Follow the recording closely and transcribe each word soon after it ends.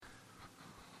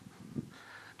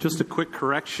Just a quick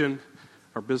correction.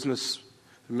 Our business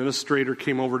administrator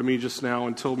came over to me just now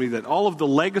and told me that all of the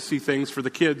legacy things for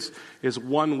the kids is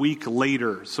 1 week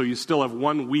later. So you still have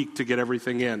 1 week to get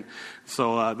everything in.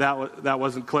 So that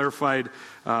wasn't clarified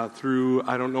through,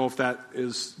 I don't know if that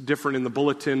is different in the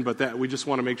bulletin, but that we just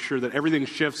want to make sure that everything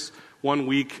shifts 1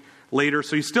 week later.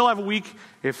 So you still have a week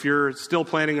if you're still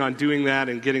planning on doing that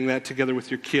and getting that together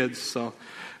with your kids. So,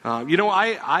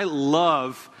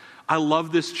 I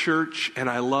love this church, and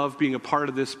I love being a part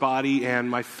of this body, and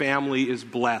my family is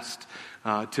blessed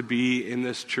to be in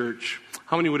this church.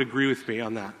 How many would agree with me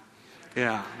on that?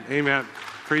 Yeah, amen.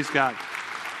 Praise God.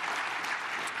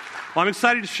 Well, I'm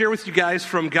excited to share with you guys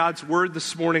from God's Word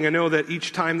this morning. I know that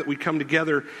each time that we come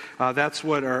together, that's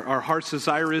what our heart's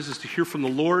desire is to hear from the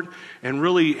Lord and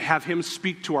really have Him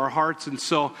speak to our hearts. And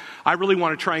so I really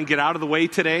want to try and get out of the way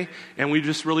today, and we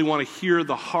just really want to hear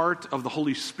the heart of the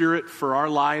Holy Spirit for our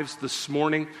lives this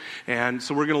morning. And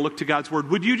so we're going to look to God's Word.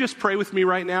 Would you just pray with me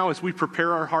right now as we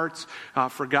prepare our hearts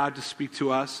for God to speak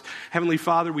to us? Heavenly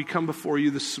Father, we come before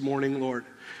you this morning, Lord.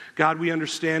 God, we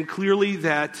understand clearly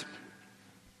that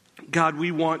God,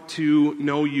 we want to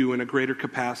know you in a greater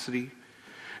capacity.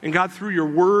 And God, through your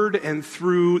word and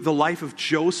through the life of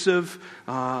Joseph,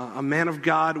 a man of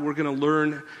God, we're going to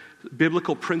learn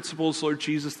biblical principles, Lord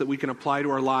Jesus, that we can apply to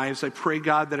our lives. I pray,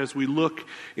 God, that as we look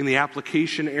in the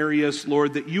application areas,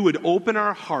 Lord, that you would open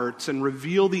our hearts and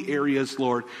reveal the areas,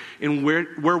 Lord, in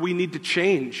where we need to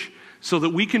change so that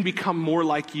we can become more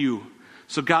like you.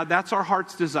 So, God, that's our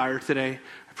heart's desire today.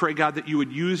 I pray, God, that you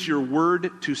would use your word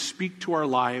to speak to our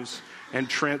lives and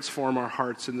transform our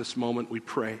hearts in this moment, we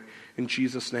pray. In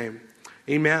Jesus' name,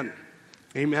 amen.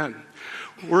 Amen.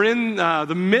 We're in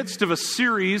the midst of a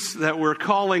series that we're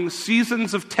calling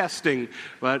Seasons of Testing,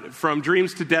 but from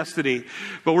Dreams to Destiny.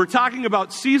 But we're talking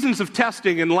about seasons of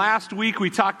testing, and last week we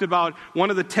talked about one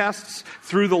of the tests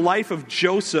through the life of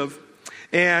Joseph.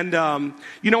 And,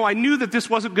 I knew that this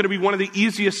wasn't going to be one of the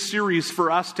easiest series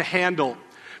for us to handle,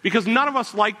 because none of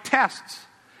us like tests.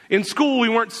 In school, we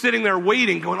weren't sitting there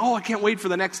waiting, going, I can't wait for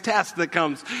the next test that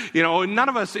comes. And none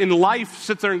of us in life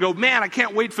sits there and go, man, I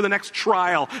can't wait for the next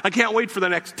trial. I can't wait for the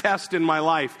next test in my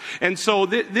life. And so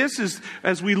this is,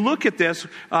 as we look at this,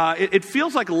 it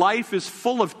feels like life is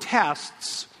full of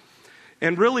tests.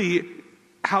 And really,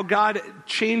 how God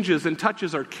changes and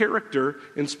touches our character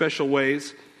in special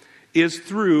ways is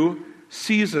through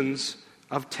seasons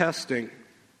of testing.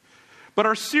 But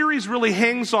our series really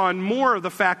hangs on more of the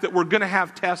fact that we're going to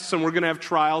have tests and we're going to have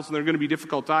trials and there are going to be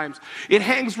difficult times. It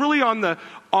hangs really on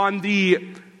the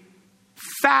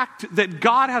fact that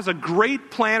God has a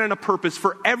great plan and a purpose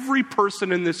for every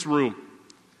person in this room.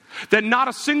 That not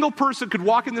a single person could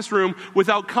walk in this room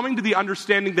without coming to the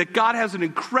understanding that God has an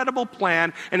incredible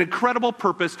plan, an incredible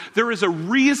purpose. There is a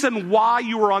reason why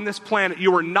you are on this planet.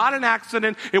 You are not an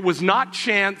accident. It was not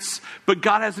chance, but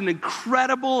God has an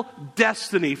incredible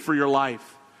destiny for your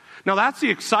life. Now that's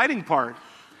the exciting part.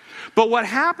 But what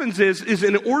happens is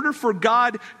in order for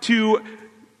God to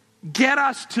get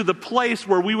us to the place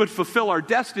where we would fulfill our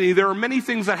destiny, there are many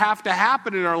things that have to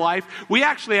happen in our life. We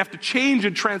actually have to change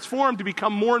and transform to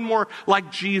become more and more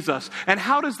like Jesus. And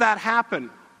how does that happen?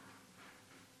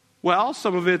 Well,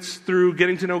 some of it's through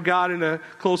getting to know God in a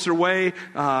closer way,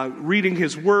 reading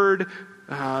His Word,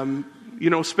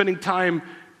 spending time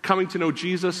coming to know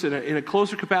Jesus in a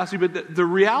closer capacity. But the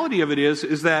reality of it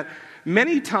is that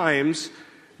many times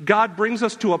God brings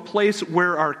us to a place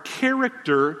where our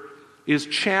character is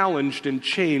challenged and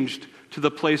changed to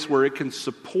the place where it can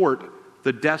support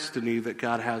the destiny that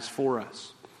God has for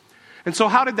us. And so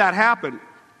how did that happen?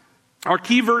 Our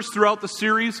key verse throughout the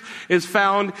series is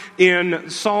found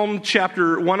in Psalm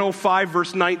chapter 105,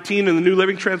 verse 19 in the New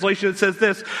Living Translation. It says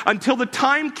this: until the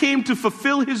time came to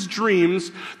fulfill his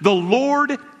dreams, the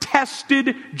Lord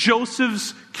tested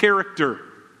Joseph's character.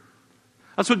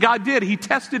 That's what God did. He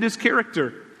tested his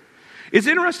character. It's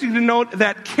interesting to note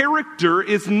that character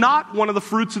is not one of the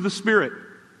fruits of the Spirit.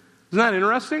 Isn't that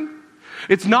interesting?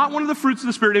 It's not one of the fruits of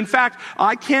the Spirit. In fact,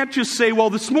 I can't just say, well,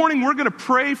 this morning we're going to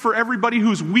pray for everybody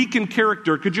who's weak in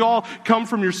character. Could you all come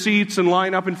from your seats and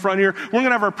line up in front here? We're going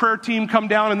to have our prayer team come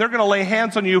down and they're going to lay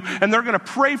hands on you and they're going to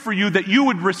pray for you that you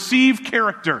would receive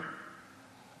character.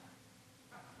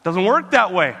 Doesn't work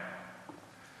that way.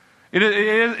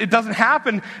 It doesn't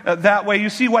happen that way. You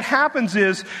see, what happens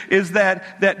is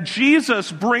that Jesus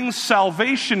brings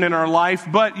salvation in our life,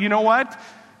 but you know what?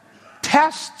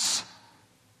 Tests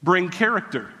bring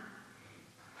character.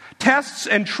 tests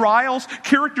and trials.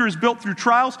 Character is built through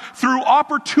trials, through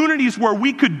opportunities where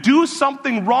we could do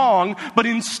something wrong, but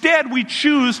instead we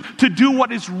choose to do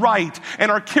what is right. And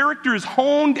our character is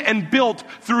honed and built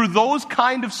through those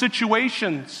kind of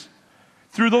situations,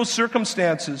 through those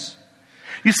circumstances.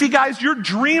 You see, guys, your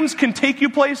dreams can take you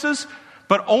places,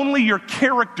 but only your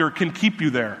character can keep you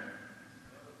there.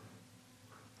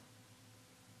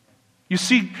 You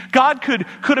see, God could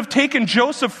have taken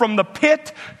Joseph from the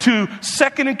pit to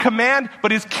second in command,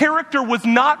 but his character was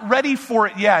not ready for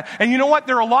it yet. And you know what?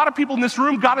 There are a lot of people in this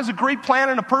room. God has a great plan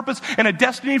and a purpose and a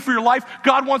destiny for your life.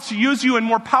 God wants to use you in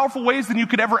more powerful ways than you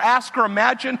could ever ask or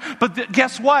imagine. But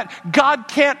guess what? God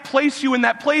can't place you in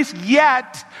that place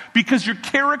yet because your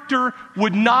character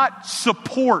would not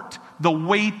support the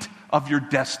weight of your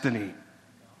destiny.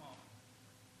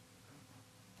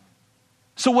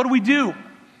 So what do?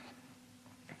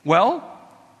 Well,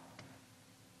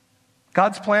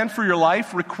 God's plan for your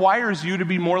life requires you to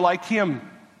be more like Him.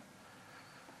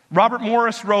 Robert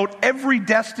Morris wrote, "Every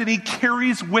destiny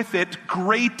carries with it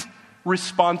great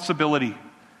responsibility."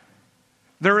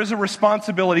 There is a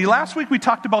responsibility. Last week we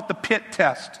talked about the pit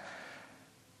test.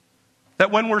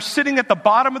 That when we're sitting at the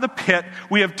bottom of the pit,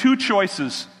 we have two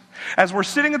choices. As we're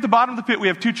sitting at the bottom of the pit, we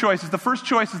have two choices. The first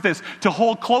choice is this: to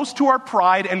hold close to our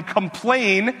pride and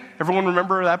complain. Everyone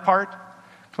remember that part?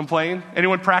 Complain?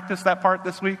 Anyone practice that part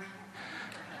this week?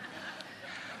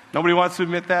 Nobody wants to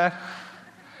admit that?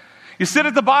 You sit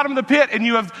at the bottom of the pit and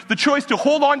you have the choice to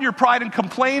hold on to your pride and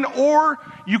complain, or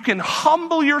you can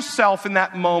humble yourself in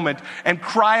that moment and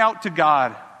cry out to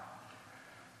God.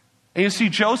 And you see,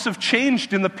 Joseph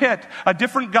changed in the pit. A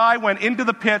different guy went into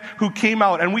the pit who came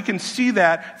out, and we can see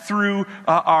that through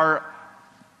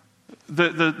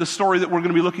the story that we're going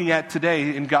to be looking at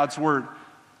today in God's Word.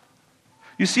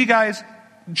 You see, guys,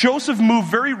 Joseph moved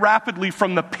very rapidly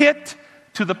from the pit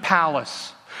to the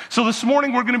palace. So this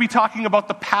morning we're going to be talking about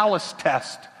the palace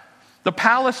test. The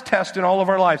palace test in all of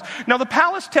our lives. Now, the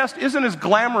palace test isn't as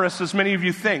glamorous as many of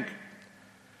you think.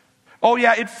 Oh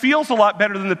yeah, it feels a lot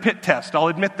better than the pit test, I'll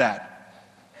admit that.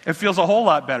 It feels a whole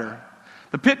lot better.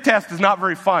 The pit test is not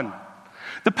very fun.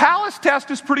 The palace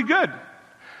test is pretty good.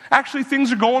 Actually,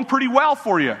 things are going pretty well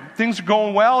for you. Things are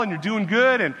going well and you're doing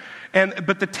good.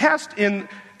 But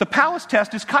the palace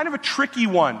test is kind of a tricky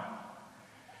one.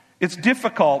 It's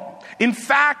difficult. In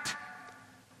fact,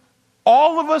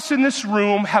 all of us in this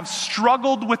room have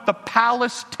struggled with the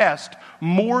palace test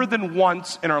more than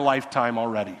once in our lifetime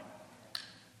already.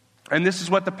 And this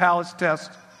is what the palace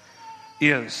test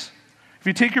is. If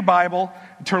you take your Bible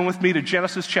and turn with me to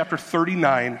Genesis chapter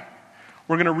 39,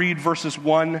 we're going to read verses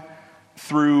 1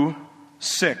 through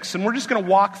 6. And we're just going to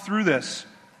walk through this.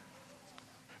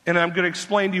 And I'm going to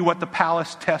explain to you what the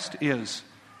palace test is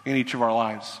in each of our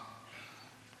lives.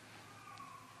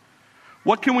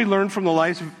 What can we learn from the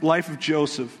life of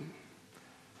Joseph?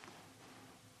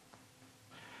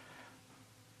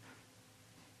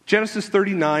 Genesis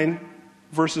 39,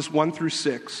 verses 1 through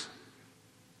 6.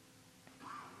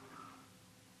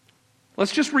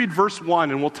 Let's just read verse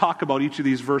 1 and we'll talk about each of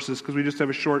these verses because we just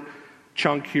have a short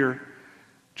chunk here.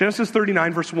 Genesis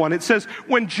 39, verse 1, it says,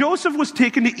 "When Joseph was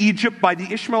taken to Egypt by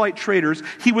the Ishmaelite traders,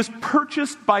 he was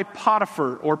purchased by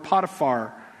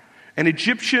Potiphar, an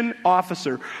Egyptian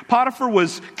officer. Potiphar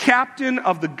was captain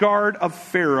of the guard of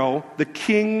Pharaoh, the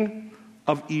king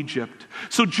of Egypt."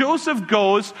 So Joseph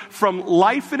goes from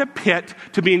life in a pit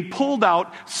to being pulled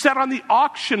out, set on the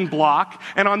auction block.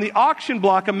 And on the auction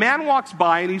block, a man walks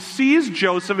by and he sees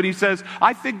Joseph and he says,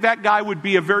 "I think that guy would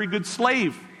be a very good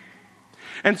slave."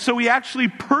 And so he actually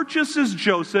purchases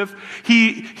Joseph.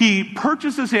 He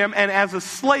purchases him, and as a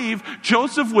slave,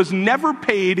 Joseph was never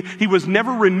paid. He was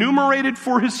never remunerated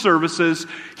for his services.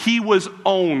 He was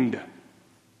owned.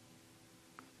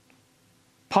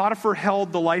 Potiphar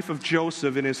held the life of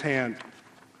Joseph in his hand.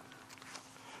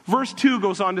 Verse 2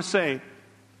 goes on to say,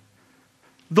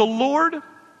 "The Lord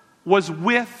was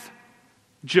with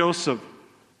Joseph.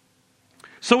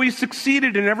 So he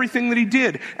succeeded in everything that he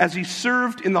did as he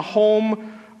served in the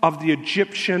home of the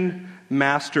Egyptian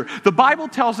master." The Bible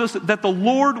tells us that the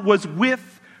Lord was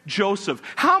with Joseph.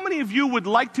 How many of you would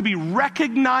like to be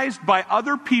recognized by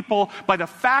other people by the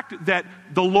fact that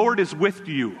the Lord is with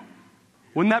you?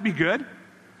 Wouldn't that be good?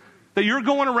 That you're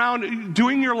going around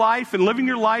doing your life and living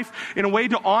your life in a way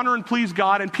to honor and please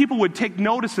God, and people would take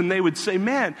notice and they would say,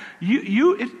 "Man,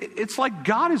 it's like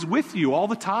God is with you all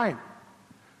the time."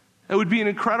 It would be an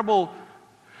incredible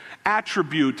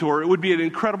attribute, or it would be an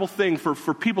incredible thing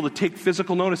for people to take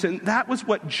physical notice. And that was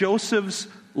what Joseph's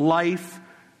life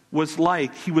was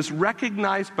like. He was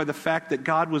recognized by the fact that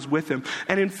God was with him.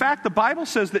 And in fact, the Bible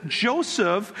says that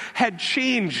Joseph had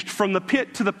changed from the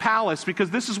pit to the palace, because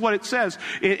this is what it says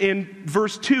in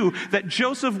verse 2, that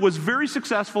Joseph was very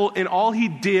successful in all he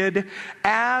did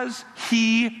as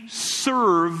he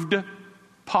served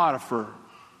Potiphar.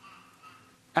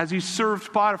 As he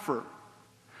served Potiphar.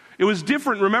 It was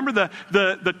different. Remember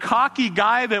the cocky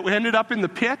guy that ended up in the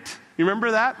pit? You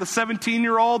remember that? The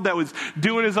 17-year-old that was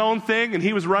doing his own thing and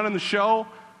he was running the show?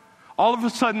 All of a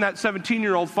sudden, that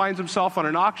 17-year-old finds himself on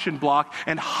an auction block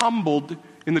and humbled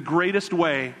in the greatest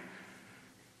way.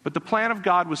 But the plan of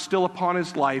God was still upon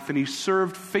his life, and he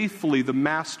served faithfully the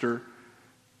master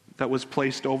that was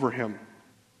placed over him.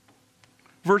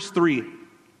 Verse 3.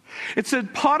 It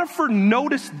said, Potiphar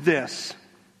noticed this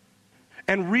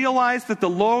and realized that the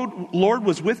Lord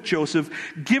was with Joseph,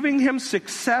 giving him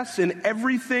success in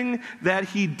everything that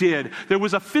he did. There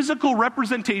was a physical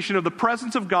representation of the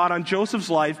presence of God on Joseph's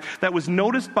life that was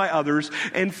noticed by others.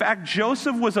 In fact,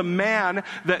 Joseph was a man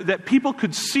that people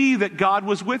could see that God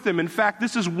was with him. In fact,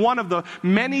 this is one of the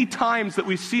many times that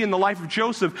we see in the life of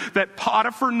Joseph that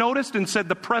Potiphar noticed and said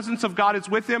the presence of God is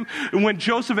with him. And when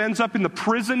Joseph ends up in the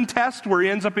prison test where he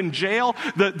ends up in jail,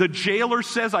 the jailer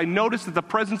says, I noticed that the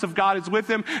presence of God is with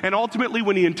him. And ultimately,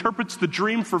 when he interprets the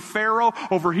dream for Pharaoh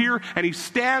over here, and he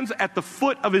stands at the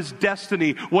foot of his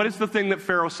destiny, what is the thing that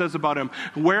Pharaoh says about him?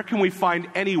 Where can we find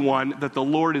anyone that the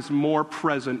Lord is more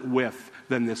present with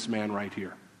than this man right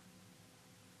here?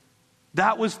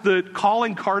 That was the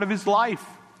calling card of his life,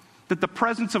 that the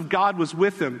presence of God was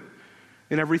with him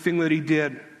in everything that he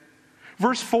did.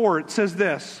 Verse 4, it says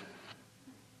this.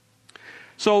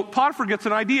 So Potiphar gets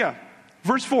an idea.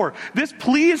 Verse 4, this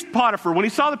pleased Potiphar. When he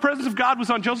saw the presence of God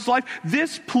was on Joseph's life,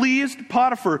 this pleased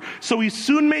Potiphar. So he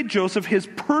soon made Joseph his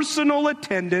personal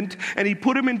attendant, and he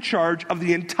put him in charge of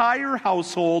the entire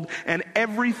household and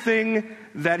everything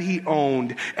that he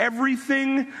owned.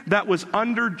 Everything that was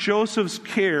under Joseph's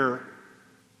care.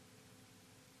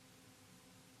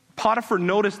 Potiphar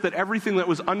noticed that everything that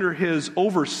was under his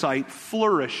oversight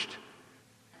flourished.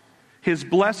 His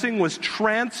blessing was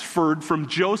transferred from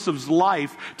Joseph's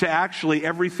life to actually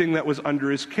everything that was under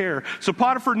his care. So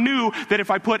Potiphar knew that if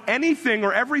I put anything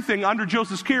or everything under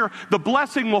Joseph's care, the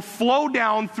blessing will flow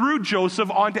down through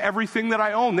Joseph onto everything that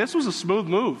I own. This was a smooth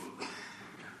move.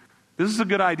 This is a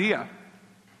good idea.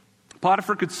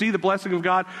 Potiphar could see the blessing of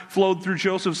God flowed through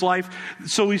Joseph's life.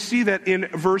 So we see that in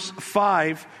verse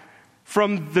 5,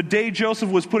 from the day Joseph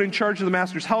was put in charge of the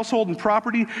master's household and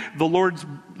property, the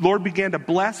Lord began to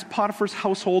bless Potiphar's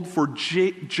household for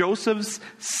Joseph's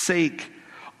sake.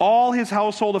 All his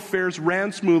household affairs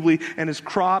ran smoothly, and his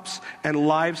crops and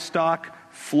livestock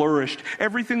flourished.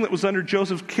 Everything that was under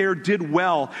Joseph's care did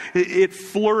well. It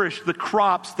flourished. The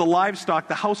crops, the livestock,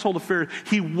 the household affairs.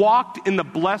 He walked in the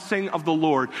blessing of the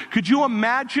Lord. Could you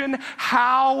imagine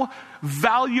how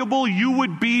valuable you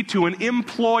would be to an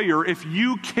employer if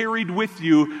you carried with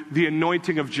you the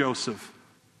anointing of Joseph?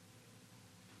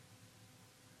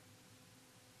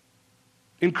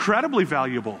 Incredibly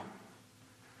valuable.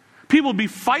 People would be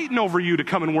fighting over you to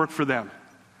come and work for them.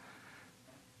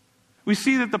 We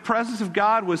see that the presence of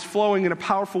God was flowing in a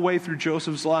powerful way through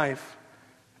Joseph's life.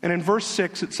 And in verse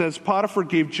 6 it says, Potiphar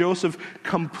gave Joseph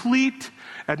complete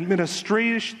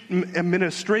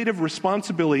administrative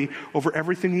responsibility over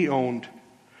everything he owned.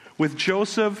 With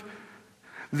Joseph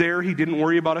there, he didn't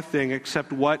worry about a thing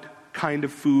except what kind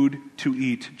of food to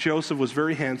eat. Joseph was a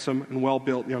very handsome and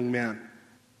well-built young man.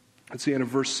 That's the end of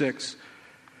verse 6.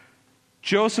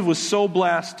 Joseph was so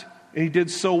blessed and he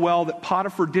did so well that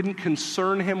Potiphar didn't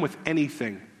concern him with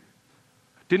anything.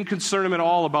 Didn't concern him at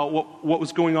all about what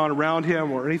was going on around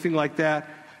him or anything like that,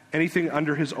 anything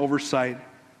under his oversight.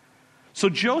 So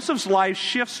Joseph's life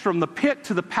shifts from the pit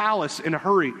to the palace in a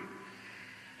hurry.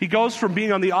 He goes from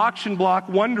being on the auction block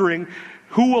wondering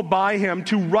who will buy him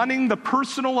to running the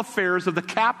personal affairs of the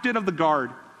captain of the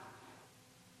guard.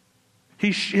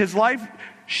 His life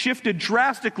shifted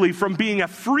drastically from being a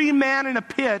free man in a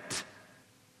pit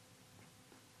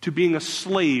to being a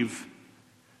slave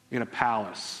in a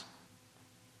palace.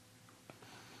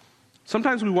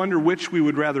 Sometimes we wonder which we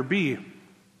would rather be.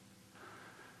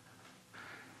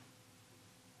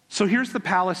 So here's the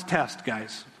palace test,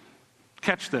 guys.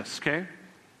 Catch this, okay?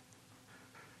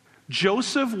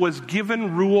 Joseph was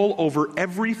given rule over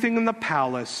everything in the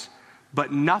palace,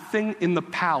 but nothing in the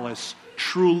palace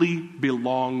truly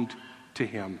belonged to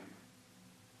him.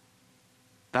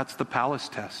 That's the palace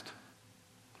test.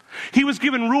 He was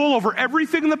given rule over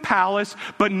everything in the palace,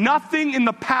 but nothing in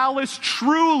the palace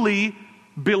truly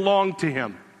belonged to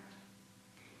him.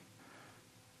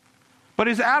 But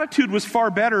his attitude was far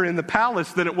better in the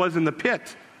palace than it was in the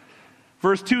pit.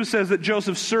 Verse 2 says that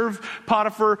Joseph served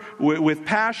Potiphar with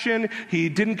passion. He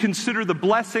didn't consider the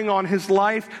blessing on his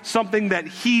life something that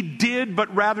he did,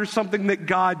 but rather something that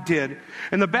God did.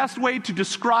 And the best way to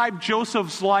describe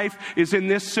Joseph's life is in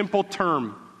this simple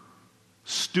term: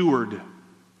 steward.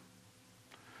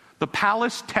 The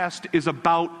palace test is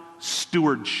about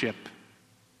stewardship.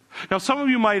 Now, some of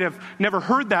you might have never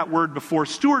heard that word before.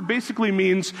 Steward basically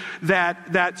means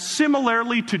that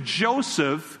similarly to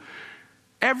Joseph,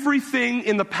 everything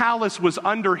in the palace was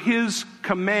under his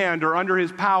command or under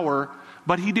his power,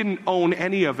 but he didn't own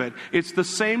any of it. It's the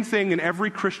same thing in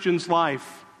every Christian's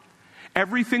life.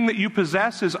 Everything that you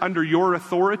possess is under your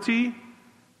authority,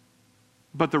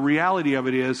 but the reality of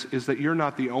it is that you're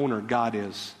not the owner, God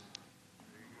is.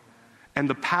 And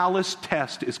the palace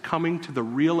test is coming to the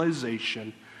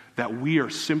realization that we are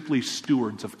simply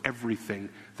stewards of everything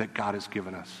that God has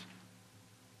given us.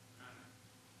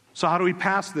 So how do we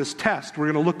pass this test?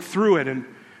 We're going to look through it and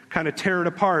kind of tear it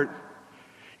apart.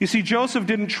 You see, Joseph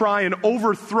didn't try and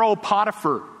overthrow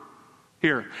Potiphar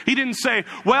here. He didn't say,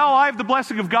 well, I have the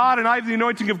blessing of God and I have the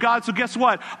anointing of God, so guess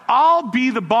what? I'll be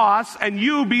the boss and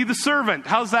you be the servant.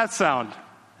 How's that sound?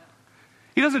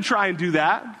 He doesn't try and do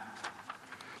that.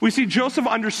 We see Joseph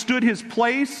understood his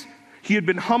place. He had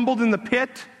been humbled in the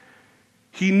pit.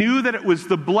 He knew that it was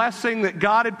the blessing that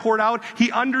God had poured out.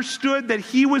 He understood that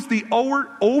he was the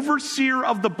overseer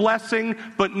of the blessing,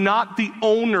 but not the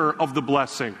owner of the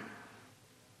blessing.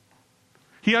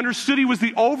 He understood he was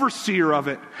the overseer of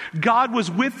it. God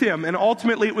was with him, and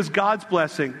ultimately it was God's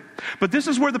blessing. But this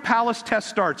is where the palace test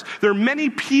starts. There are many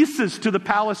pieces to the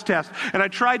palace test, and I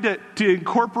tried to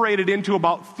incorporate it into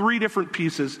about 3 different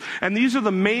pieces. And these are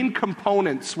the main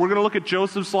components. We're going to look at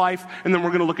Joseph's life, and then we're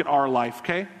going to look at our life,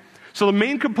 okay? So the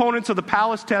main components of the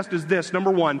palace test is this.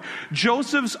 Number 1,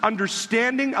 Joseph's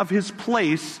understanding of his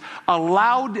place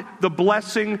allowed the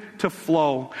blessing to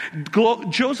flow.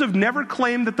 Joseph never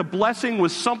claimed that the blessing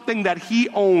was something that he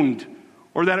owned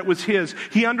or that it was his.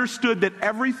 He understood that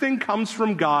everything comes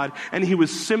from God, and he was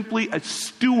simply a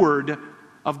steward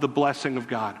of the blessing of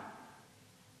God.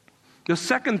 The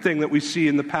second thing that we see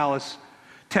in the palace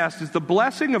test is the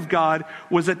blessing of God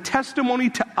was a testimony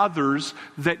to others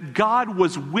that God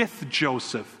was with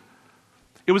Joseph.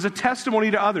 It was a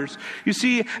testimony to others. You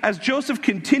see, as Joseph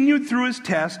continued through his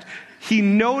test, he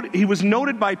was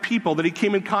noted by people that he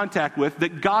came in contact with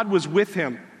that God was with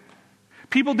him.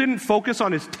 People didn't focus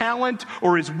on his talent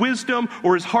or his wisdom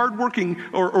or his hardworking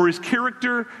or his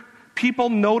character. People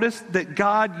noticed that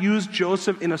God used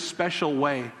Joseph in a special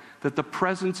way, that the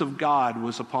presence of God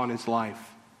was upon his life.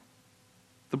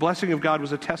 The blessing of God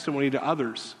was a testimony to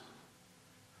others.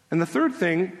 And the third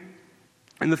thing,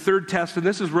 and the third test, and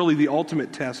this is really the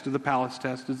ultimate test of the palace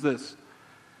test, is this.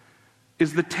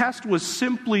 Is the test was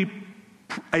simply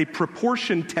a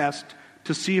proportion test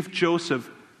to see if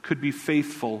Joseph could be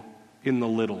faithful in the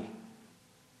little.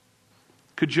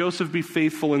 Could Joseph be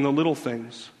faithful in the little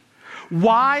things?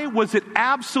 Why was it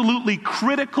absolutely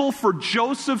critical for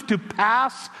Joseph to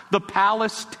pass the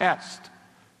palace test?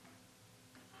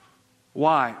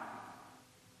 Why?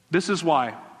 This is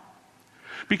why.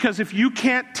 Because if you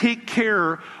can't take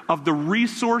care of the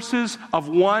resources of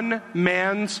one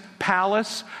man's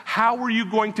palace, how are you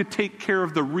going to take care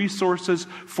of the resources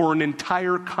for an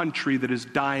entire country that is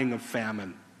dying of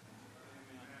famine?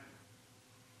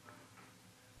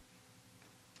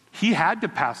 He had to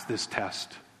pass this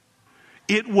test.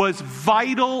 It was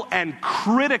vital and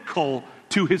critical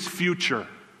to his future.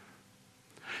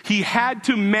 He had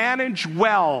to manage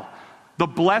well the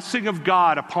blessing of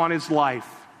God upon his life.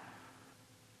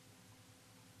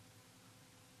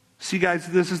 See, guys,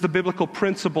 this is the biblical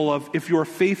principle of if you're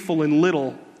faithful in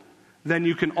little, then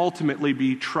you can ultimately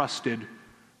be trusted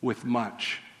with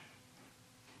much.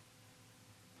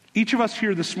 Each of us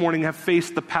here this morning have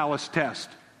faced the palace test.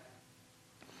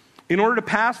 In order to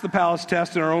pass the palace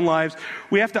test in our own lives,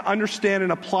 we have to understand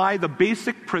and apply the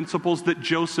basic principles that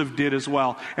Joseph did as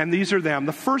well. And these are them.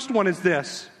 The first one is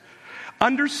this.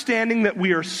 Understanding that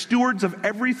we are stewards of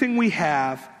everything we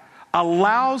have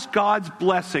allows God's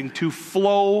blessing to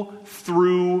flow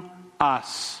through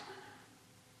us.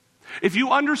 If you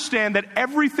understand that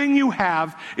everything you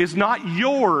have is not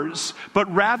yours,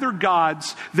 but rather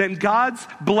God's, then God's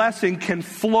blessing can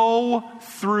flow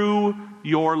through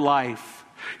your life.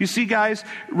 You see, guys,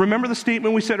 remember the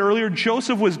statement we said earlier?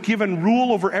 Joseph was given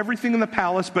rule over everything in the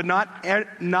palace, but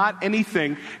not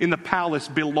anything in the palace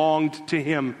belonged to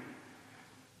him.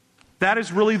 That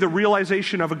is really the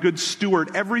realization of a good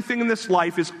steward. Everything in this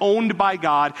life is owned by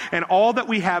God, and all that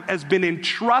we have has been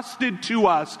entrusted to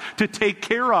us to take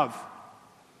care of.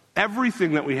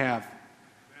 Everything that we have.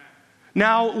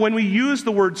 Now, when we use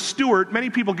the word steward, many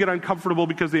people get uncomfortable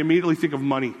because they immediately think of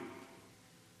money.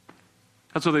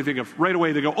 That's what they think of. Right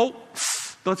away they go, oh,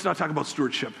 let's not talk about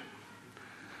stewardship.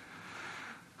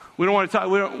 We don't want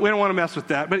to mess with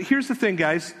that. But here's the thing,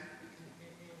 guys.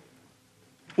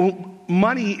 Well,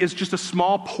 money is just a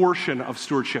small portion of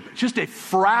stewardship. It's just a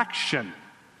fraction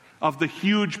of the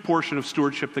huge portion of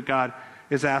stewardship that God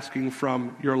is asking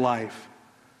from your life.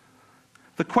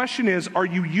 The question is, are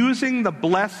you using the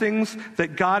blessings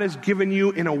that God has given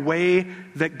you in a way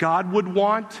that God would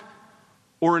want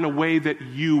or in a way that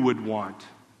you would want?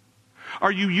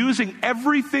 Are you using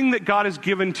everything that God has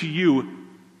given to you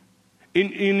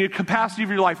in the capacity of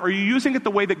your life? Are you using it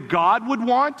the way that God would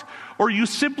want, or are you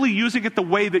simply using it the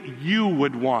way that you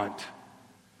would want?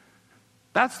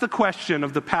 That's the question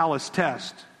of the Palace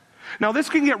test. Now, this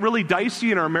can get really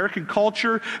dicey in our American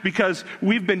culture because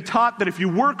we've been taught that if you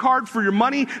work hard for your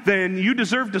money, then you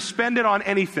deserve to spend it on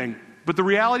anything. But the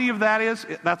reality of that is,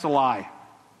 that's a lie.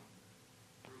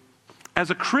 As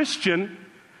a Christian,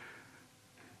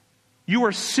 you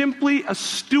are simply a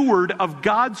steward of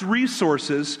God's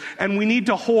resources, and we need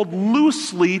to hold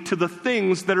loosely to the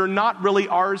things that are not really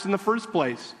ours in the first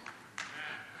place.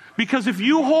 Because if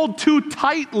you hold too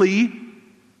tightly,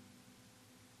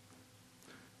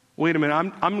 wait a minute,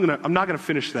 I'm not going to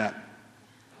finish that.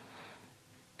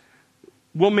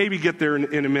 We'll maybe get there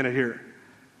in a minute here.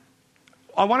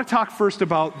 I want to talk first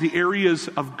about the areas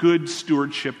of good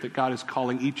stewardship that God is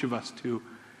calling each of us to.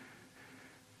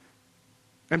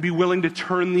 And be willing to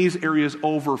turn these areas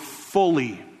over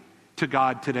fully to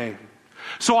God today.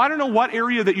 So I don't know what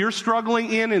area that you're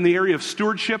struggling in the area of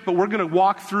stewardship, but we're going to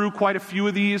walk through quite a few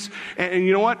of these. And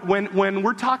you know what? When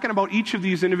we're talking about each of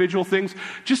these individual things,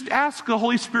 just ask the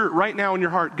Holy Spirit right now in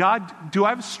your heart, God, do I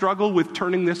have a struggle with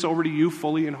turning this over to you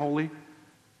fully and wholly?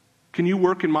 Can you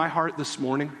work in my heart this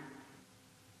morning?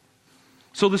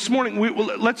 So this morning,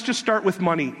 let's just start with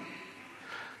money.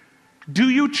 Do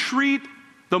you treat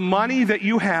the money that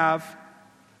you have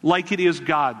like it is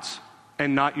God's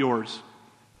and not yours?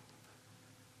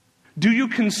 Do you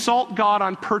consult God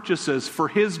on purchases for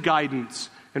His guidance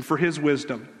and for His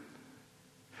wisdom?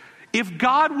 If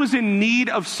God was in need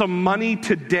of some money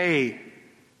today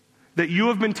that you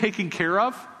have been taking care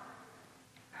of,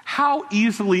 how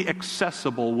easily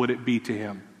accessible would it be to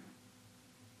Him?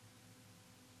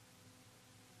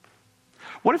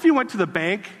 What if you went to the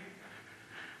bank,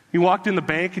 you walked in the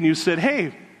bank and you said,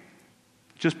 hey,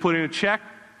 just put in a check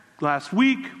last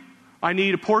week, I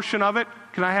need a portion of it,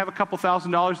 can I have a couple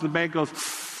 $1,000? And the bank goes,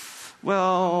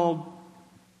 well,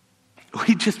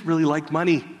 we just really like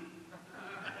money.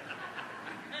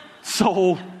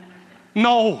 So,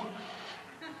 no.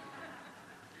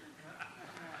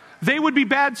 They would be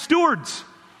bad stewards.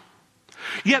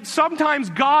 Yet sometimes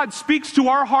God speaks to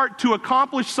our heart to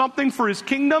accomplish something for His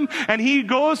kingdom, and He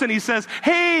goes and He says,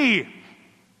 hey,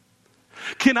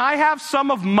 can I have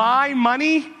some of my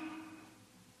money?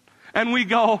 And we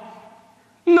go,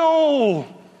 no,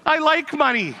 I like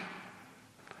money.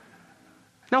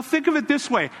 Now think of it this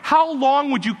way. How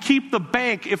long would you keep the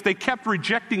bank if they kept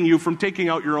rejecting you from taking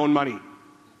out your own money?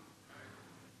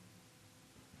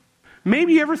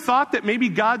 Maybe you ever thought that maybe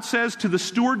God says to the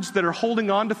stewards that are holding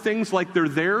on to things like they're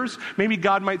theirs, maybe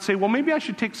God might say, well, maybe I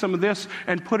should take some of this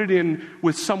and put it in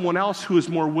with someone else who is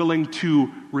more willing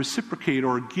to reciprocate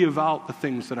or give out the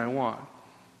things that I want.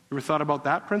 You ever thought about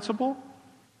that principle?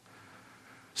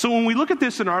 So when we look at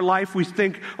this in our life, we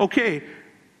think, okay,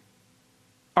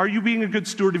 are you being a good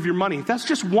steward of your money? That's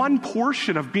just one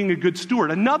portion of being a good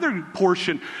steward. Another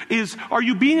portion is, are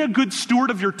you being a good steward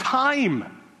of your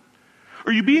time?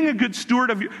 Are you being a good steward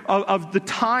of the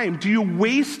time? Do you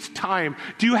waste time?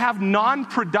 Do you have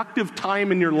non-productive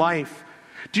time in your life?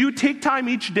 Do you take time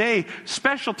each day,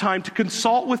 special time, to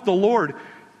consult with the Lord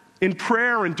in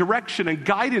prayer and direction and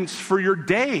guidance for your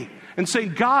day? And say,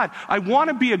 God, I want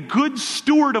to be a good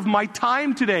steward of my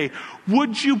time today.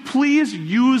 Would you please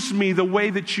use me the way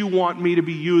that you want me to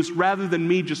be used, rather than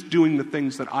me just doing the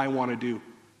things that I want to do?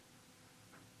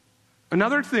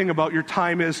 Another thing about your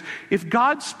time is, if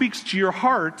God speaks to your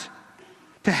heart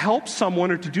to help someone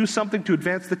or to do something to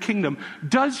advance the kingdom,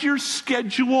 does your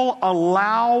schedule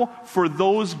allow for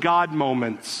those God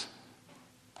moments?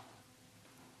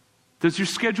 Does your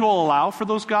schedule allow for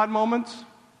those God moments?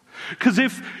 Because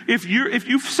if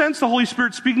you sense the Holy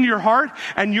Spirit speaking to your heart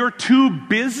and you're too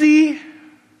busy,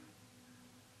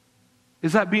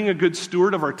 is that being a good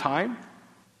steward of our time?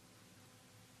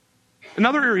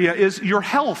 Another area is your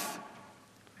health.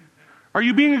 Are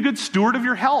you being a good steward of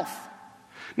your health?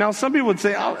 Now, some people would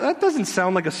say, oh, that doesn't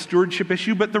sound like a stewardship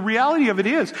issue, but the reality of it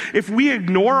is, if we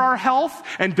ignore our health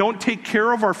and don't take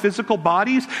care of our physical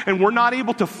bodies, and we're not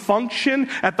able to function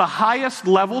at the highest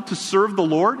level to serve the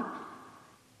Lord,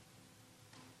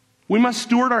 we must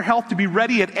steward our health to be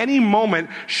ready at any moment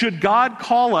should God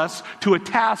call us to a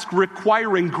task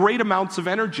requiring great amounts of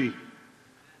energy.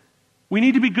 We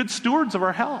need to be good stewards of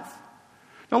our health.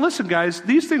 Now listen, guys,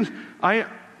 these things, I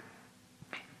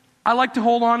like to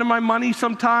hold on to my money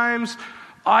sometimes.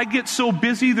 I get so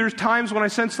busy, there's times when I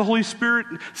sense the Holy Spirit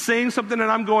saying something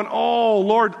and I'm going, oh,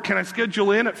 Lord, can I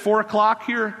schedule in at 4 o'clock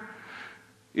here?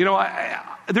 You know,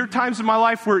 there are times in my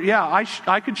life where,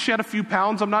 I could shed a few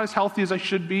pounds. I'm not as healthy as I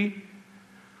should be.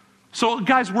 So,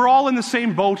 guys, we're all in the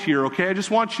same boat here, okay? I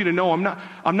just want you to know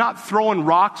I'm not throwing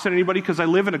rocks at anybody because I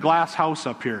live in a glass house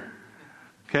up here,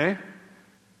 okay?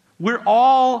 We're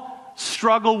all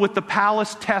struggle with the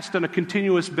palace test on a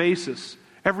continuous basis,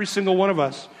 every single one of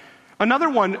us.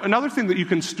 Another thing that you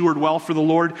can steward well for the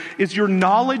Lord is your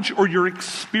knowledge or your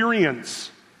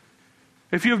experience.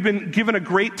 If you have been given a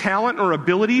great talent or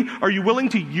ability, are you willing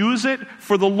to use it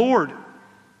for the Lord?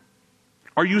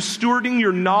 Are you stewarding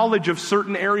your knowledge of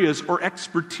certain areas or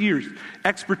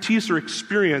expertise or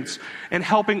experience and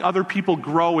helping other people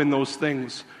grow in those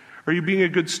things? Are you being a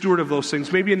good steward of those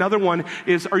things? Maybe another one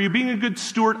is, are you being a good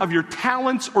steward of your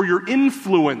talents or your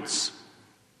influence?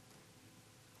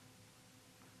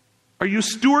 Are you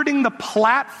stewarding the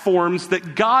platforms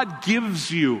that God gives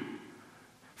you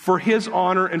for His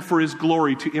honor and for His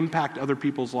glory to impact other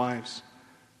people's lives?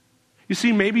 You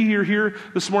see, maybe you're here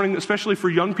this morning, especially for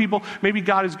young people, maybe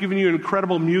God has given you an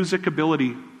incredible music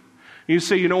ability. And you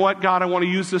say, you know what, God, I want to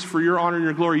use this for your honor and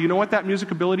your glory. You know what that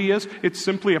music ability is? It's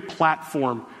simply a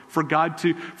platform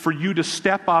for you to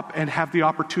step up and have the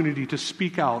opportunity to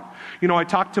speak out. You know, I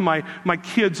talk to my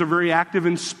kids are very active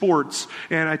in sports,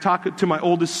 and I talk to my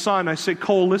oldest son. I say,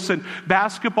 Cole, listen,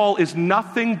 basketball is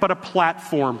nothing but a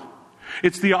platform.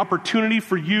 It's the opportunity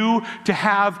for you to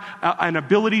have an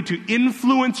ability to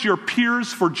influence your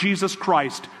peers for Jesus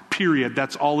Christ, period.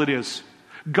 That's all it is.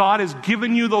 God has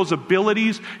given you those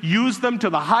abilities. Use them to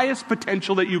the highest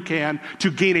potential that you can to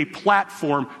gain a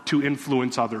platform to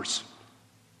influence others.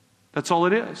 That's all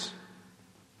it is.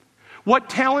 What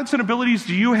talents and abilities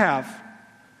do you have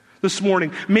this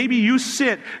morning? Maybe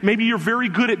maybe you're very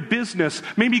good at business.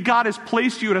 Maybe God has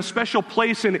placed you in a special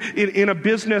place in a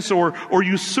business, or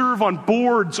you serve on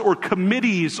boards or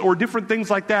committees or different things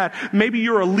like that. Maybe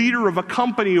you're a leader of a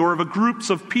company or of a groups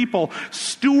of people.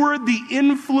 Steward the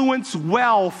influence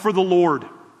well for the Lord.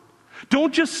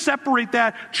 Don't just separate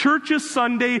that. Church is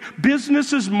Sunday,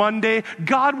 business is Monday.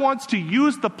 God wants to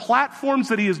use the platforms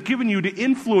that He has given you to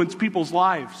influence people's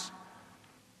lives.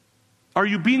 Are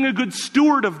you being a good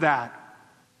steward of that?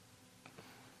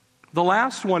 The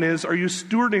last one is, are you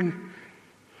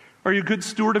a good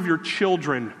steward of your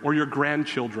children or your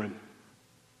grandchildren?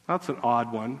 That's an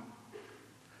odd one.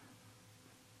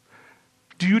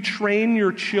 Do you train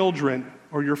your children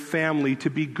or your family to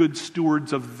be good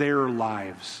stewards of their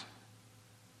lives?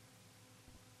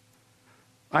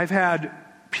 I've had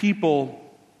people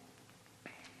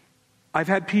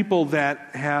that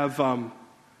have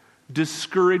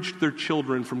discouraged their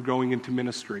children from going into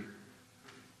ministry.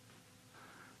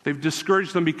 They've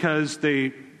discouraged them because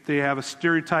they have a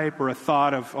stereotype or a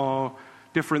thought of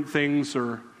different things,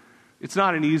 or it's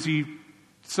not an easy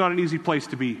place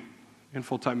to be in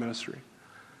full-time ministry.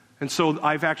 And so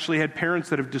I've actually had parents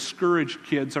that have discouraged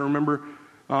kids. I remember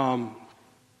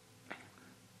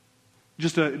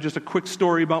just a quick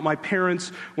story about my parents.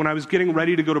 When I was getting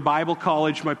ready to go to Bible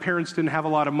college, my parents didn't have a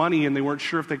lot of money, and they weren't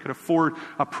sure if they could afford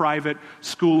a private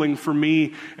schooling for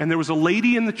me. And there was a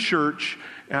lady in the church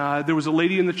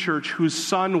whose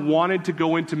son wanted to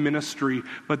go into ministry,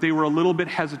 but they were a little bit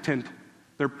hesitant.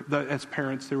 As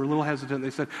parents, they were a little hesitant.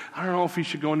 They said, I don't know if he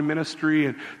should go into ministry,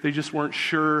 and they just weren't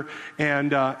sure.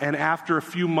 And after a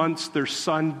few months, their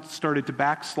son started to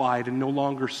backslide and no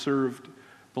longer served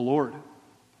the Lord.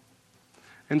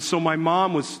 And so my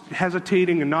mom was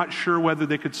hesitating and not sure whether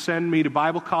they could send me to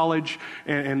Bible college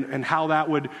and how that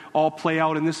would all play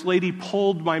out. And this lady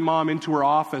pulled my mom into her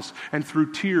office, and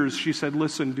through tears, she said,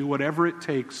 listen, do whatever it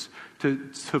takes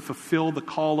to fulfill the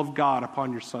call of God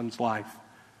upon your son's life.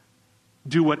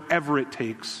 Do whatever it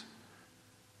takes.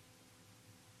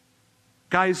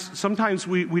 Guys, sometimes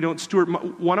we don't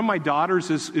steward. One of my daughters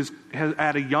has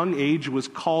at a young age was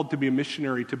called to be a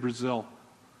missionary to Brazil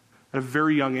at a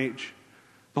very young age.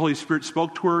 The Holy Spirit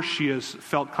spoke to her. She has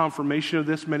felt confirmation of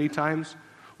this many times.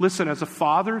 Listen, as a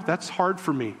father, that's hard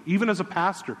for me, even as a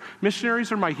pastor.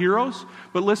 Missionaries are my heroes,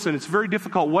 but listen, it's very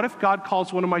difficult. What if God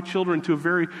calls one of my children to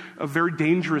a very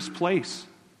dangerous place?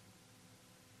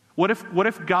 What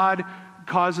if God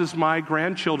causes my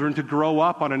grandchildren to grow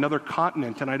up on another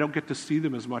continent and I don't get to see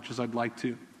them as much as I'd like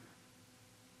to?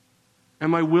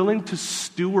 Am I willing to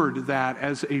steward that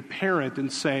as a parent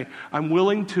and say, I'm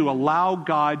willing to allow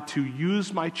God to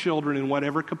use my children in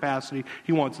whatever capacity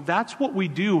He wants? That's what we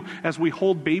do as we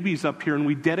hold babies up here and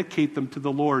we dedicate them to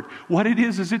the Lord. What it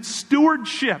is it's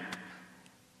stewardship.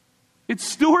 It's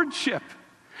stewardship.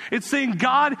 It's saying,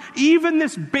 God, even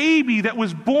this baby that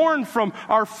was born from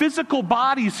our physical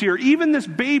bodies here, even this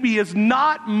baby is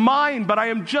not mine, but I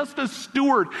am just a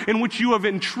steward in which you have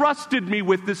entrusted me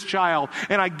with this child.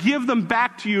 And I give them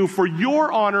back to you for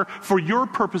your honor, for your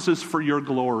purposes, for your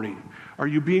glory. Are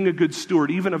you being a good steward,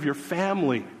 even of your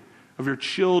family, of your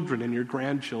children and your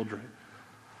grandchildren?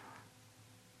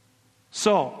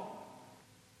 So,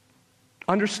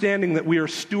 understanding that we are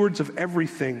stewards of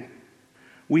everything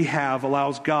we have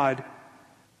allows God's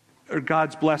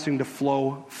blessing to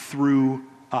flow through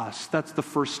us. That's the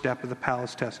first step of the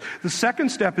palace test. The second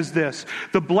step is this: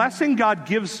 the blessing God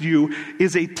gives you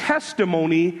is a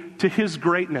testimony to His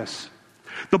greatness.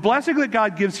 The blessing that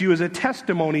God gives you is a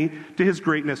testimony to His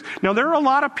greatness. Now, there are a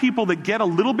lot of people that get a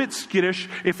little bit skittish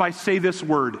if I say this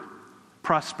word,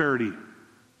 prosperity.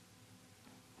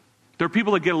 There are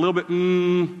people that get a little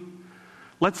bit,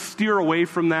 let's steer away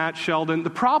from that, Sheldon.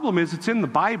 The problem is it's in the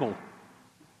Bible.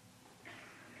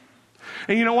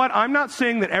 And you know what? I'm not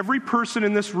saying that every person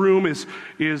in this room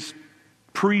is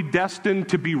predestined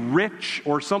to be rich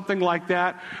or something like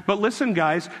that. But listen,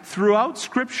 guys, throughout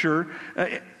Scripture,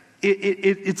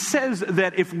 it says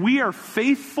that if we are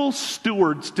faithful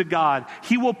stewards to God,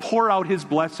 He will pour out His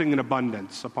blessing in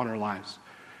abundance upon our lives.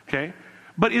 Okay?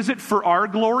 But is it for our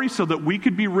glory so that we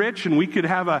could be rich and we could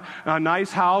have a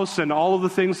nice house and all of the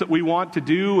things that we want to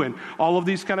do and all of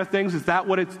these kind of things? Is that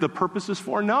what the purpose is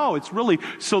for? No, it's really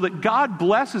so that God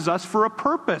blesses us for a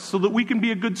purpose, so that we can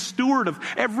be a good steward of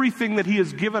everything that He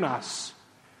has given us.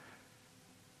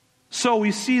 So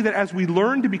we see that as we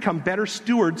learn to become better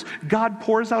stewards, God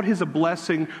pours out His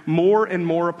blessing more and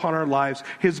more upon our lives.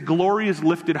 His glory is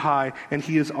lifted high, and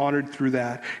He is honored through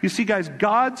that. You see, guys,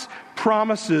 God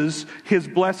promises His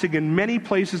blessing in many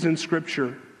places in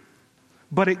Scripture,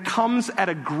 but it comes at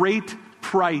a great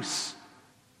price.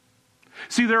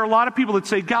 See, there are a lot of people that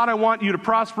say, God, I want you to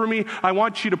prosper me. I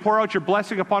want you to pour out your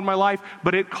blessing upon my life,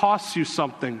 but it costs you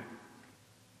something.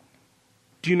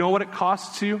 Do you know what it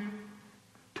costs you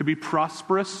to be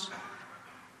prosperous?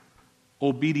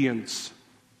 Obedience.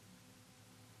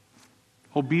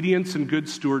 Obedience and good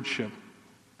stewardship.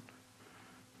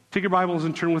 Take your Bibles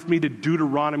and turn with me to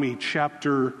Deuteronomy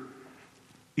chapter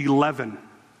 11.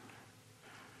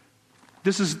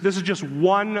 This is just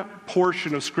one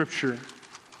portion of Scripture.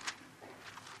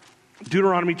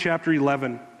 Deuteronomy chapter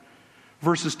 11,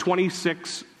 verses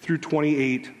 26 through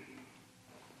 28.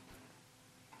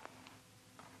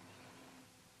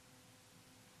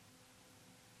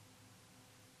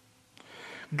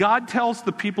 God tells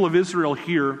the people of Israel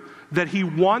here that He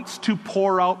wants to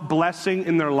pour out blessing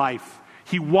in their life.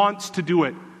 He wants to do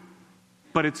it,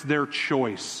 but it's their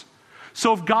choice.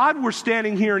 So if God were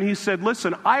standing here and He said,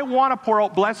 listen, I want to pour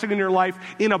out blessing in your life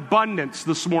in abundance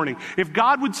this morning. If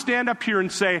God would stand up here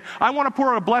and say, I want to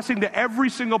pour out a blessing to every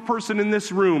single person in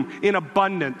this room in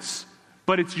abundance,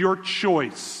 but it's your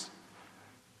choice.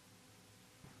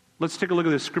 Let's take a look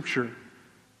at this scripture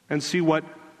and see what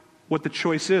the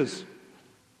choice is.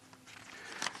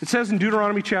 It says in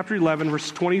Deuteronomy chapter 11, verse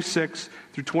 26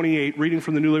 through 28, reading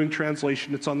from the New Living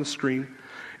Translation, it's on the screen.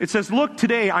 It says, look,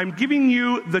 today I'm giving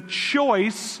you the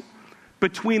choice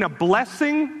between a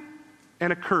blessing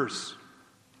and a curse.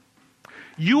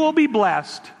 You will be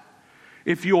blessed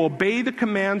if you obey the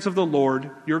commands of the Lord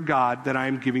your God that I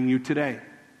am giving you today.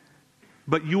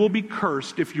 But you will be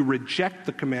cursed if you reject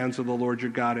the commands of the Lord your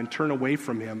God and turn away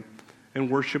from Him and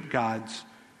worship gods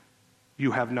you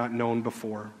have not known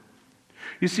before.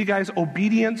 You see, guys,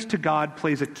 obedience to God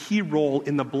plays a key role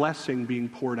in the blessing being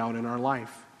poured out in our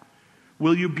life.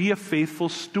 Will you be a faithful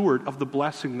steward of the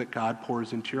blessing that God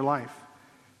pours into your life?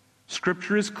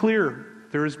 Scripture is clear.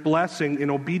 There is blessing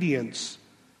in obedience.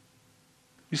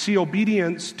 You see,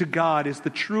 obedience to God is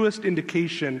the truest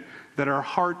indication that our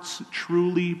hearts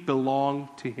truly belong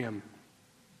to Him.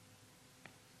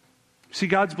 See,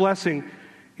 God's blessing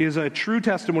is a true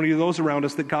testimony to those around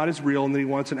us that God is real and that He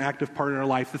wants an active part in our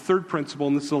life. The third principle,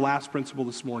 and this is the last principle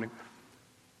this morning.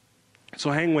 So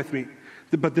hang with me,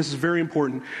 but this is very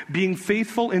important. Being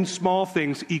faithful in small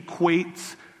things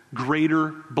equates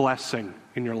greater blessing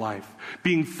in your life.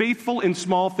 Being faithful in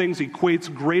small things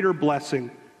equates greater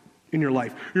blessing in your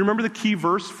life. You remember the key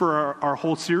verse for our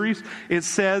whole series? It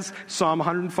says, Psalm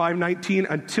 105:19,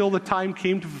 until the time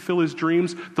came to fulfill his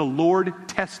dreams, the Lord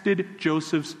tested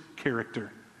Joseph's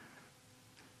character.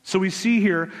 So we see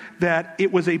here that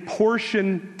it was a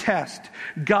portion test.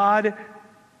 God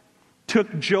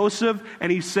took Joseph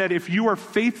and he said, if you are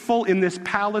faithful in this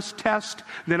palace test,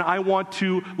 then I want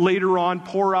to later on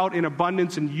pour out in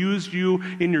abundance and use you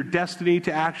in your destiny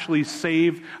to actually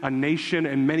save a nation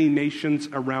and many nations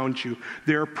around you.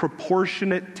 They're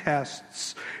proportionate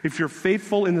tests. If you're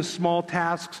faithful in the small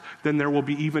tasks, then there will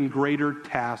be even greater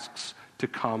tasks to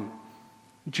come.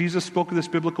 Jesus spoke of this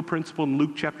biblical principle in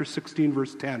Luke chapter 16,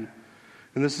 verse 10.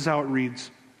 And this is how it reads.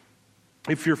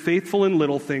 If you're faithful in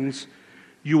little things,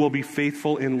 you will be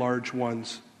faithful in large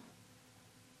ones.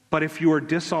 But if you are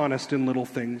dishonest in little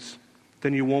things,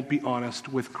 then you won't be honest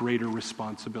with greater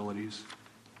responsibilities.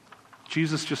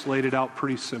 Jesus just laid it out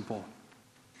pretty simple.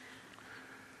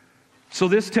 So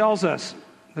this tells us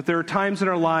that there are times in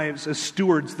our lives as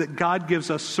stewards that God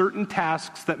gives us certain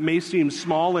tasks that may seem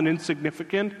small and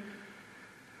insignificant,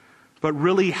 but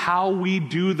really how we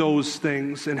do those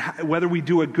things and whether we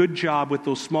do a good job with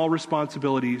those small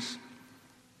responsibilities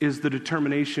is the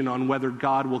determination on whether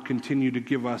God will continue to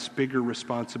give us bigger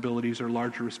responsibilities or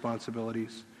larger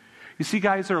responsibilities. You see,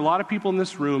 guys, there are a lot of people in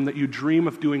this room that you dream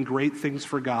of doing great things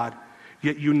for God,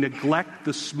 yet you neglect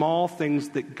the small things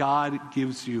that God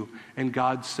gives you. And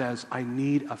God says, I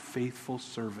need a faithful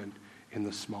servant in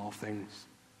the small things,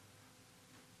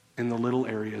 in the little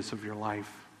areas of your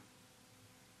life.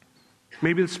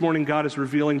 Maybe this morning God is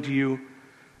revealing to you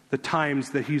the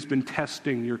times that he's been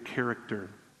testing your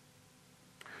character.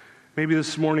 Maybe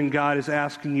this morning God is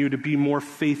asking you to be more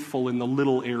faithful in the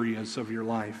little areas of your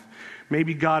life.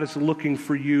 Maybe God is looking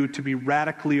for you to be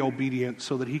radically obedient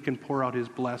so that he can pour out his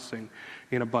blessing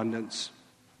in abundance.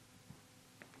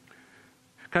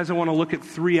 Guys, I want to look at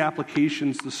 3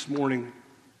 applications this morning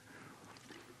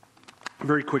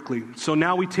very quickly. So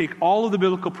now we take all of the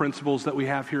biblical principles that we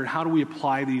have here and how do we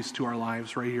apply these to our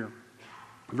lives right here?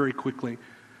 Very quickly.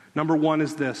 Number 1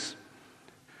 is this.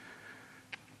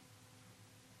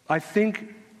 I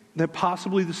think that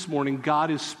possibly this morning God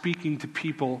is speaking to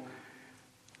people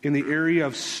in the area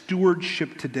of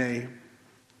stewardship today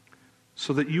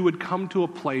so that you would come to a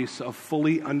place of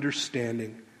fully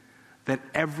understanding that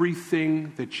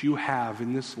everything that you have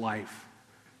in this life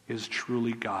is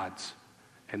truly God's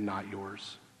and not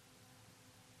yours.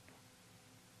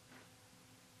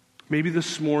 Maybe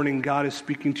this morning God is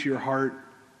speaking to your heart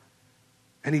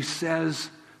and he says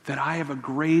that I have a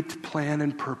great plan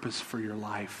and purpose for your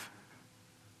life.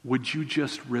 Would you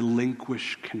just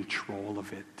relinquish control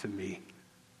of it to me?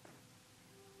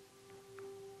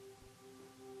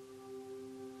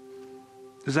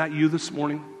 Is that you this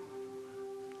morning?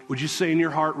 Would you say in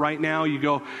your heart right now, you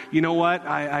go, you know what,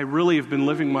 I really have been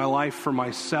living my life for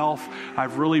myself.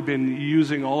 I've really been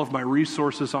using all of my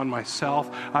resources on myself.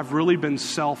 I've really been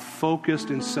self-focused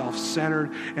and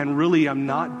self-centered, and really I'm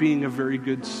not being a very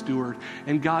good steward.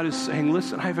 And God is saying,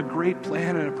 listen, I have a great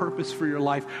plan and a purpose for your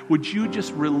life. Would you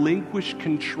just relinquish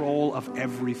control of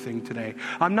everything today?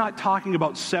 I'm not talking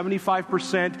about 75%,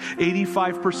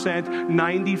 85%,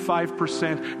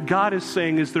 95%. God is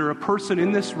saying, is there a person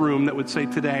in this room that would say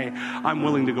today, I'm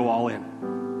willing to go all in.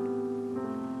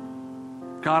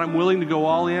 God, I'm willing to go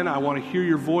all in. I want to hear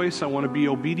your voice. I want to be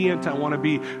obedient. I want to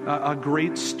be a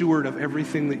great steward of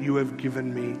everything that you have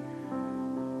given me.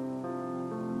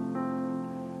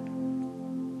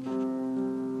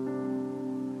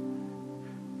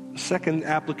 Second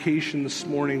application this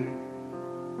morning.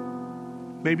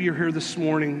 Maybe you're here this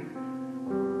morning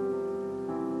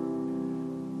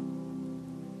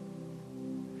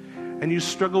and you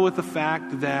struggle with the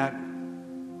fact that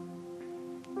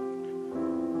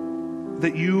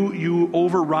you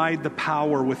override the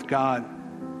power with God.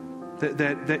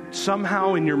 That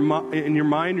somehow in your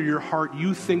mind or your heart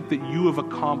you think that you have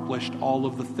accomplished all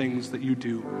of the things that you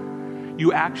do.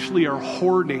 You actually are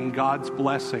hoarding God's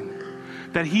blessing.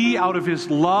 That he, out of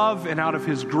his love and out of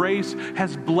his grace,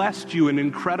 has blessed you in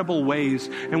incredible ways.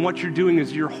 And what you're doing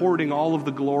is you're hoarding all of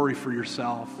the glory for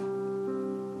yourself.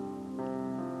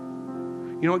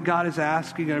 You know what God is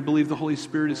asking, and I believe the Holy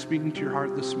Spirit is speaking to your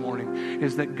heart this morning,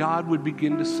 is that God would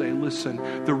begin to say, listen,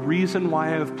 the reason why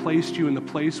I have placed you in the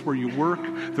place where you work,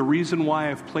 the reason why I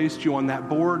have placed you on that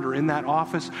board or in that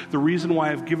office, the reason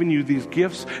why I've given you these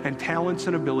gifts and talents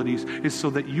and abilities is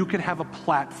so that you can have a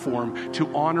platform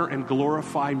to honor and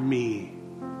glorify me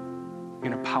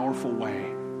in a powerful way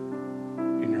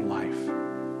in your life.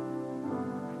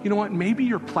 You know what? Maybe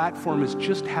your platform is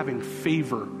just having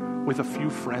favor with a few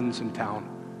friends in town.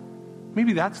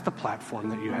 Maybe that's the platform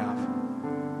that you have.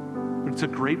 But it's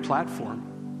a great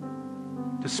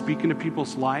platform to speak into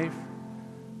people's life,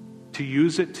 to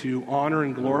use it to honor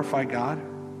and glorify God.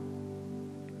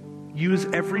 Use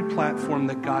every platform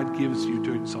that God gives you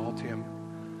to exalt him.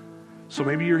 So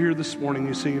maybe you're here this morning,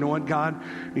 you say, you know what, God?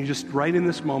 And you just, right in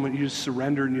this moment, you just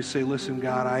surrender and you say, listen,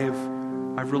 God,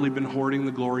 I've really been hoarding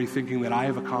the glory, thinking that I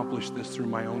have accomplished this through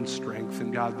my own strength.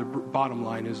 And God, the bottom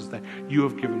line is that you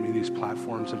have given me these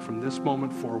platforms, and from this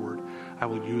moment forward, I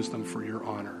will use them for your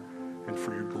honor and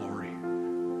for your glory.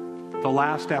 The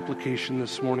last application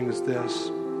this morning is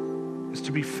this, is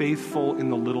to be faithful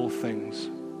in the little things.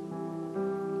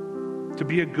 To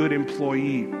be a good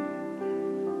employee,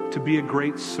 to be a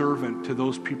great servant to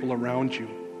those people around you.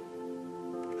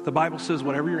 The Bible says,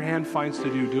 whatever your hand finds to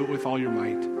do it with all your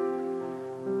might.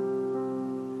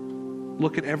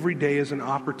 Look at every day as an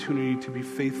opportunity to be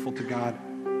faithful to God,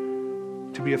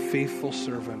 to be a faithful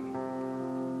servant.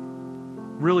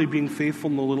 Really, being faithful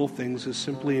in the little things is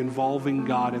simply involving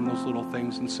God in those little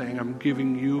things and saying, I'm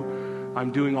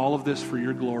doing all of this for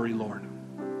your glory, Lord.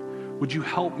 Would you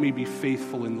help me be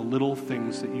faithful in the little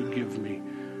things that you give me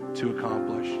to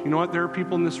accomplish? You know what? There are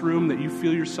people in this room that you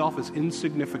feel yourself as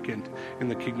insignificant in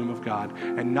the kingdom of God,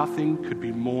 and nothing could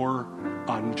be more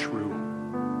untrue.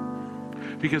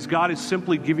 Because God is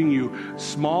simply giving you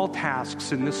small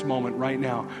tasks in this moment right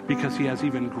now because he has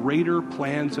even greater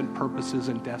plans and purposes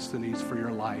and destinies for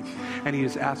your life. And he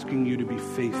is asking you to be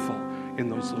faithful in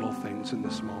those little things in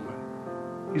this moment.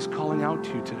 He's calling out to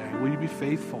you today. Will you be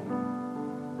faithful?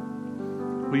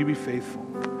 Will you be faithful?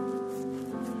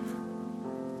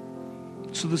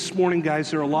 So this morning,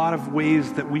 guys, there are a lot of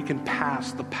ways that we can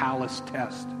pass the palace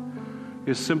test.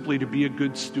 Is simply to be a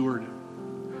good steward.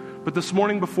 But this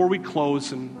morning before we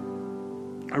close,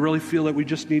 and I really feel that we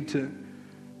just need to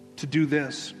do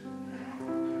this.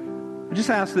 I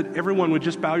just ask that everyone would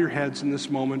just bow your heads in this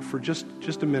moment for just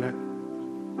a minute.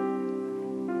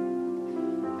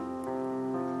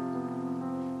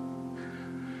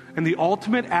 And the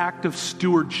ultimate act of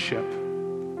stewardship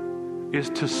is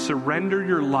to surrender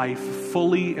your life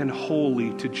fully and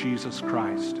wholly to Jesus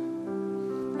Christ.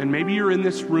 And maybe you're in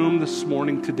this room this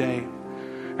morning today,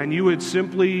 and you would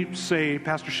simply say,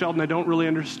 Pastor Sheldon, I don't really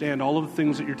understand all of the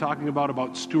things that you're talking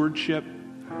about stewardship,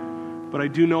 but I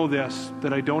do know this,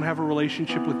 that I don't have a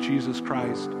relationship with Jesus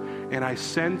Christ, and I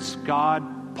sense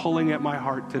God pulling at my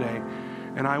heart today,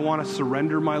 and I want to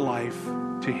surrender my life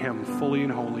to him fully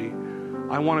and wholly.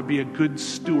 I want to be a good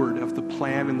steward of the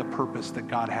plan and the purpose that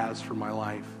God has for my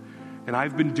life. And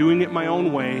I've been doing it my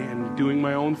own way and doing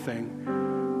my own thing.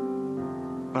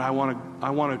 But I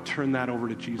want to turn that over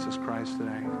to Jesus Christ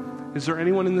today. Is there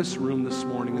anyone in this room this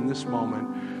morning, in this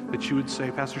moment, that you would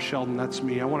say, Pastor Sheldon, that's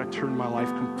me. I want to turn my life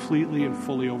completely and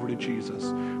fully over to Jesus.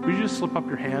 Would you just slip up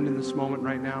your hand in this moment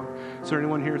right now? Is there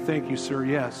anyone here? Thank you, sir.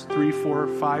 Yes. 3, 4,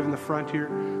 5 in the front here.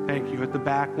 Thank you. At the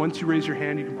back. Once you raise your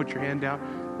hand, you can put your hand down.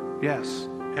 Yes.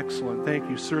 Excellent. Thank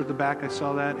you, sir. At the back, I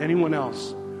saw that. Anyone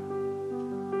else?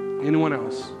 Anyone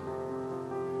else?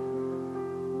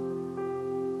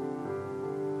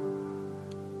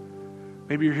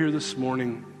 Maybe you're here this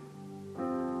morning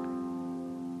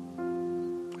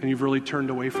and you've really turned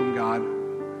away from God.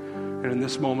 And in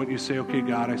this moment you say, okay,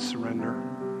 God, I surrender.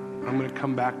 I'm going to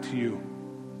come back to you.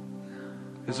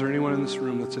 Is there anyone in this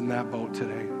room that's in that boat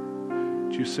today?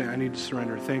 Do you say, I need to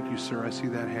surrender? Thank you, sir. I see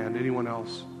that hand. Anyone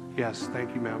else? Yes.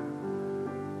 Thank you,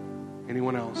 ma'am.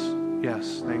 Anyone else?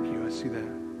 Yes. Thank you. I see that.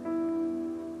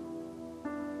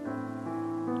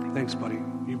 Thanks, buddy.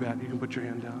 You bet. You can put your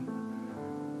hand down.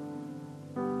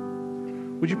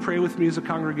 Would you pray with me as a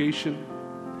congregation?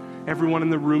 Everyone in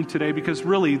the room today, because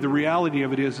really the reality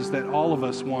of it is that all of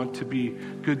us want to be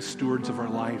good stewards of our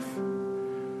life.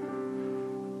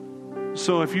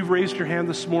 So if you've raised your hand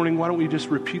this morning, why don't we just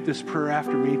repeat this prayer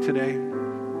after me today?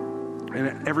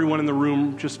 And everyone in the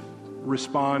room, just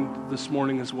respond this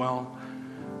morning as well.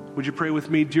 Would you pray with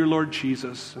me? Dear Lord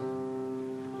Jesus,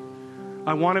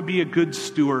 I want to be a good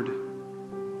steward,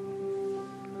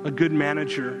 a good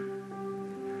manager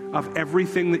of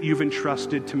everything that you've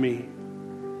entrusted to me.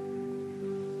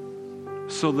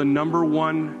 So the number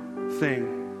one thing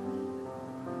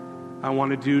I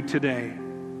want to do today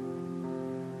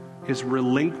is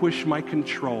relinquish my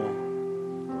control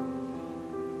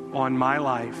on my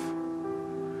life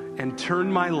and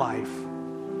turn my life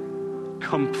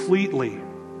completely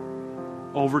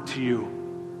over to you.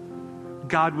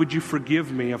 God, would you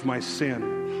forgive me of my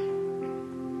sin?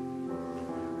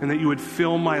 And that you would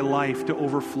fill my life to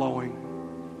overflowing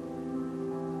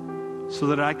so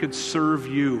that I could serve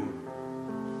you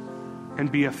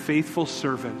and be a faithful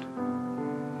servant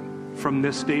from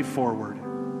this day forward.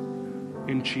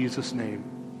 In Jesus' name,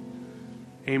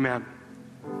 amen.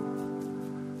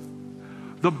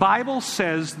 The Bible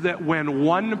says that when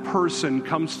one person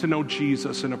comes to know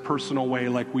Jesus in a personal way,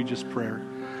 like we just prayed,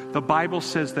 the Bible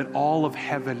says that all of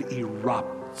heaven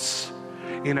erupts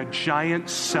in a giant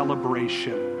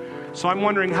celebration. So I'm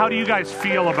wondering, how do you guys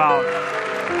feel about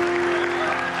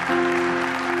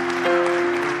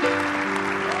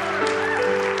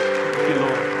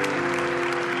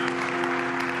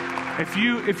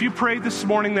If you prayed this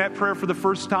morning that prayer for the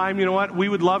first time, you know what? We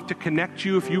would love to connect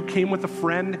you. If you came with a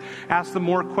friend, ask them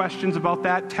more questions about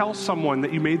that. Tell someone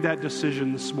that you made that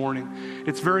decision this morning.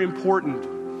 It's very important,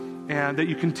 and that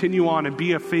you continue on and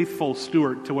be a faithful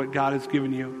steward to what God has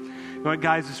given you. You know what,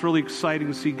 guys? It's really exciting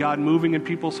to see God moving in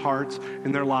people's hearts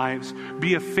and their lives.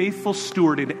 Be a faithful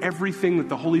steward in everything that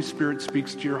the Holy Spirit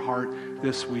speaks to your heart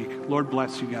this week. Lord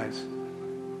bless you guys.